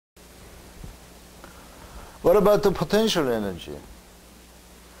What about the potential energy?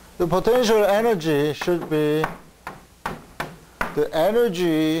 The potential energy should be the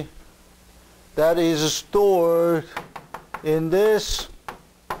energy that is stored in this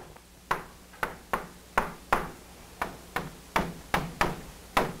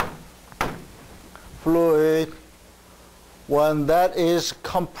fluid when that is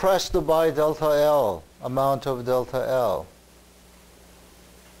compressed by delta L, amount of delta L.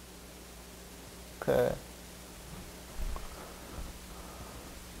 Okay.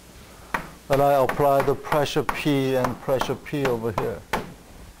 But I apply the pressure P and pressure P over here.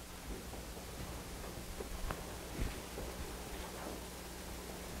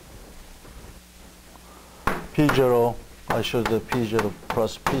 P0, I should do P0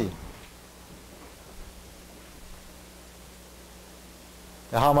 plus P.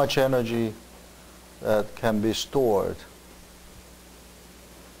 How much energy that can be stored?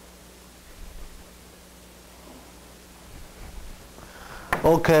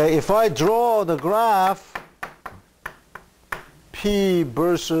 Okay, if I draw the graph P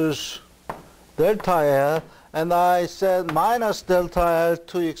versus delta L, and I said minus delta L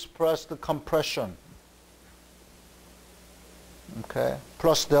to express the compression. Okay,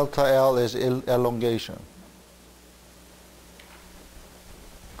 plus delta L is elongation.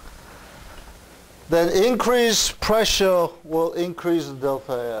 Then increased pressure will increase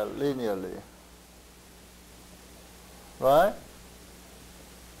delta L linearly. Right?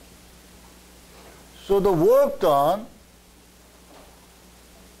 So the work done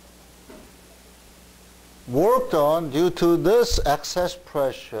due to this excess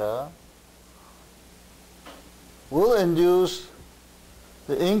pressure will induce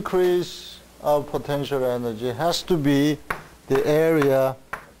the increase of potential energy has to be the area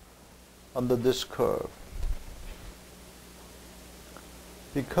under this curve.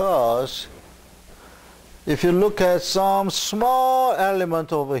 Because if you look at some small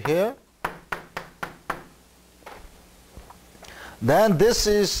element over here, then this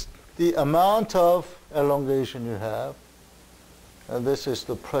is the amount of elongation you have, and this is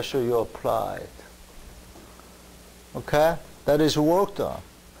the pressure you applied. Okay? That is work done.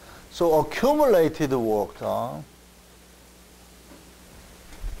 So accumulated work done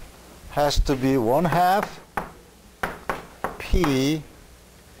has to be 1/2 P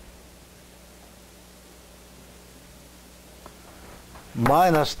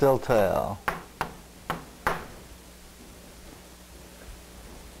minus delta L.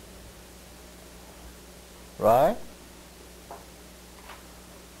 Right?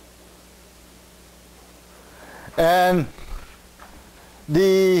 And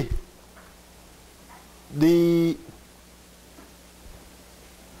the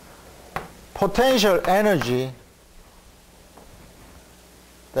potential energy,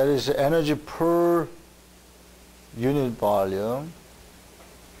 that is energy per unit volume.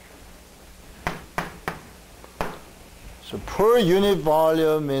 So per unit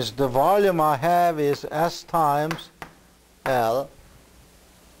volume is the volume I have is S times L.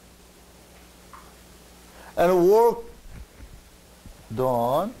 And work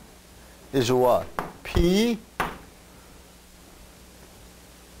done is what? P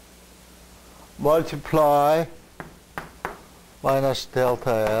multiply minus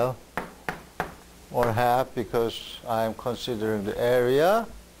delta L, 1/2 because I am considering the area.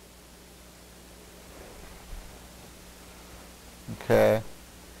 Okay.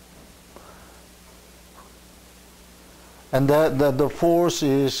 And that the force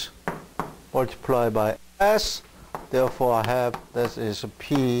is multiplied by S. Therefore, I have that is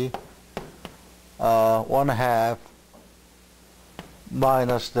P 1/2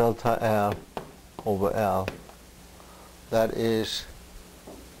 minus delta L over L. That is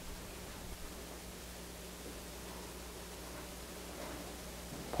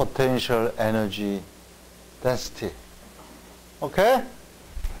potential energy density. Okay?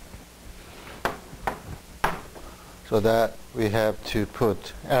 So that we have to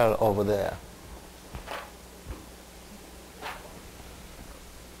put L over there.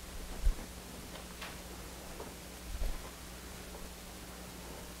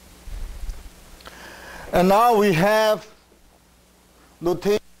 And now we have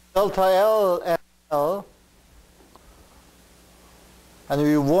notation delta L and L, and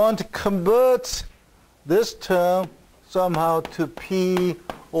we want to convert this term somehow to P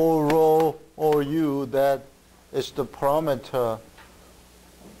or rho or U, that is the parameter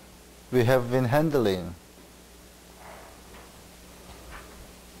we have been handling.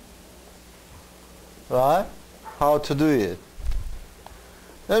 Right? How to do it?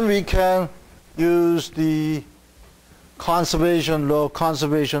 Then we can use the conservation law,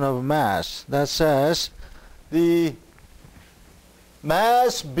 conservation of mass, that says the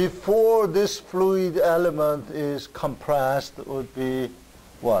mass before this fluid element is compressed would be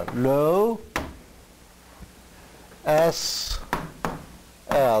what? Rho SL,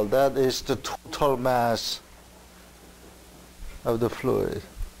 that is the total mass of the fluid.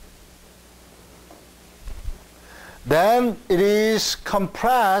 Then it is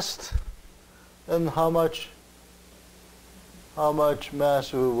compressed, and how much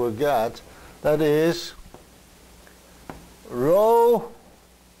mass we will get? That is rho,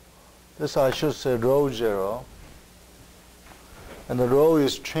 this I should say rho 0, and the rho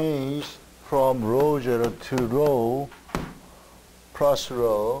is changed from rho 0 to rho plus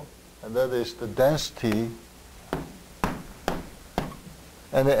rho, and that is the density,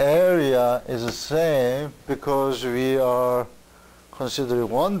 and the area is the same because we are considering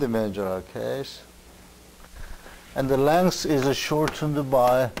one-dimensional case, and the length is shortened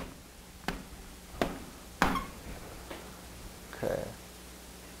by, okay,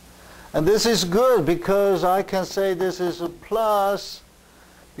 and this is good because I can say this is a plus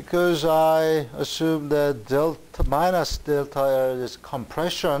because I assume that delta minus delta L is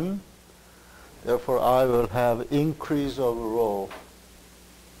compression, therefore I will have increase of rho.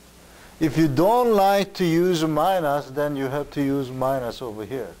 If you don't like to use minus, then you have to use minus over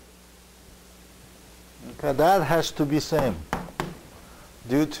here. Okay, that has to be same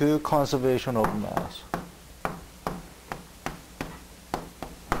due to conservation of mass.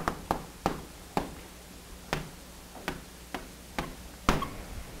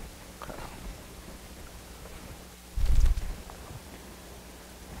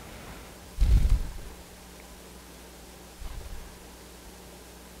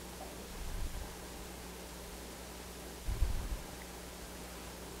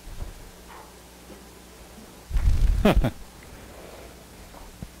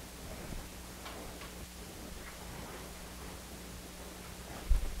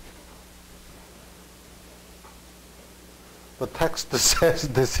 The text says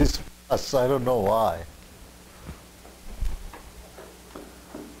this is plus. I don't know why.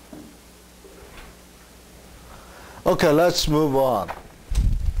 Okay, let's move on.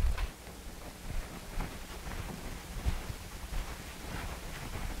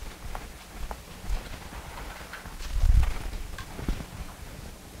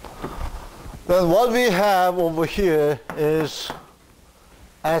 Then what we have over here is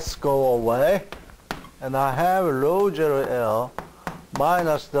S go away, and I have rho 0 L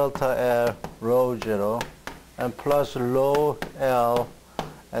minus delta L rho 0 and plus rho L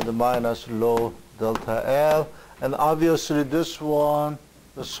and minus rho delta L, and obviously this one,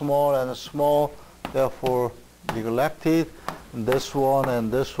 the small and the small, therefore neglected, and this one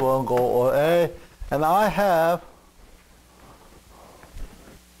and this one go away, and I have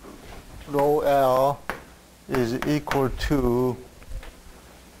rho L is equal to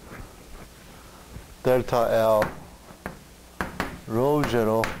delta L rho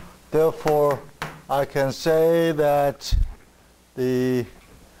 0. Therefore, I can say that the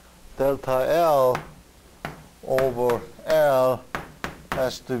delta L over L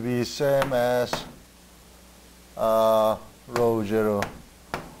has to be same as rho 0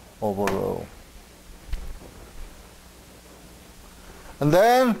 over rho. And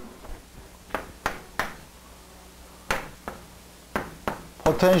then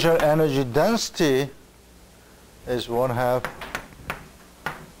potential energy density is 1/2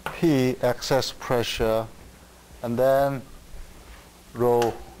 P excess pressure, and then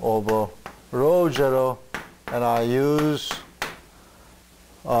rho over rho 0, and I use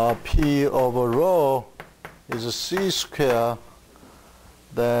P over rho is a C square,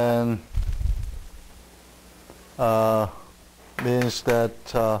 then means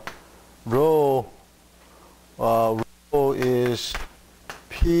that rho is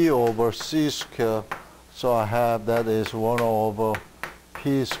P over C square, so I have that is 1 over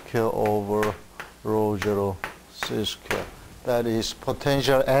P square over rho 0 C square. That is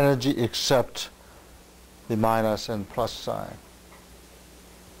potential energy except the minus and plus sign.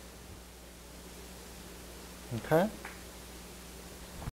 Okay?